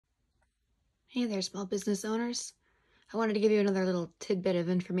Hey there, small business owners. I wanted to give you another little tidbit of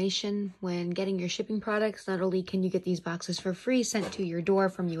information. When getting your shipping products, not only can you get these boxes for free sent to your door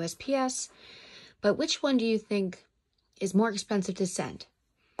from USPS, but which one do you think is more expensive to send?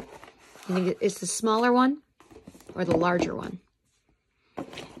 You think it's the smaller one or the larger one?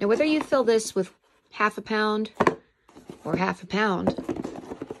 Now, whether you fill this with half a pound or half a pound,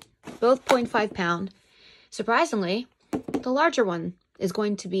 both 0.5 pound, surprisingly, the larger one is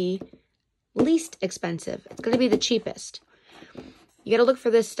going to be least expensive. It's going to be the cheapest. You got to look for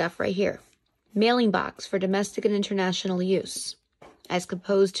this stuff right here. Mailing box for domestic and international use, as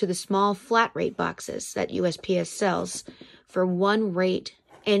opposed to the small flat rate boxes that USPS sells for one rate,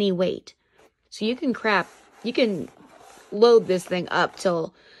 any weight. So you can load this thing up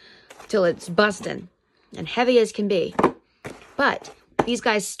till it's busting and heavy as can be. But these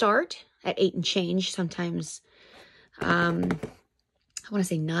guys start at 8 and change, sometimes I want to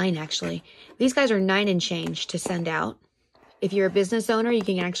say 9 actually. These guys are 9 and change to send out. If you're a business owner, you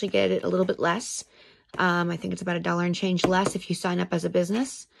can actually get it a little bit less. I think it's about $1 and change less if you sign up as a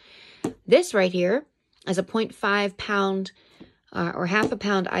business. This right here, as a 0.5 pound or half a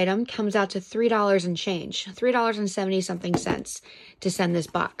pound item, comes out to $3 and change, $3.70 something cents to send this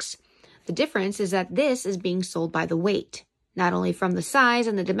box. The difference is that this is being sold by the weight, not only from the size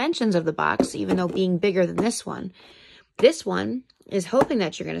and the dimensions of the box, even though being bigger than this one is hoping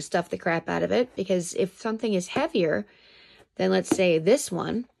that you're going to stuff the crap out of it, because if something is heavier than, let's say, this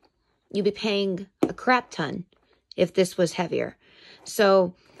one, you'd be paying a crap ton if this was heavier.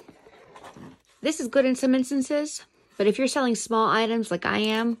 So this is good in some instances, but if you're selling small items like I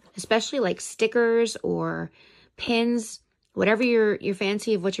am, especially like stickers or pins, whatever your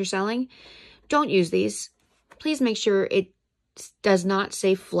fancy of what you're selling, don't use these. Please make sure it does not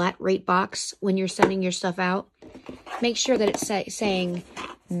say flat rate box when you're sending your stuff out. Make sure that it's saying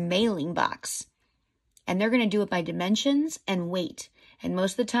mailing box. And they're going to do it by dimensions and weight. And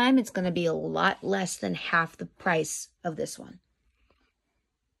most of the time, it's going to be a lot less than half the price of this one.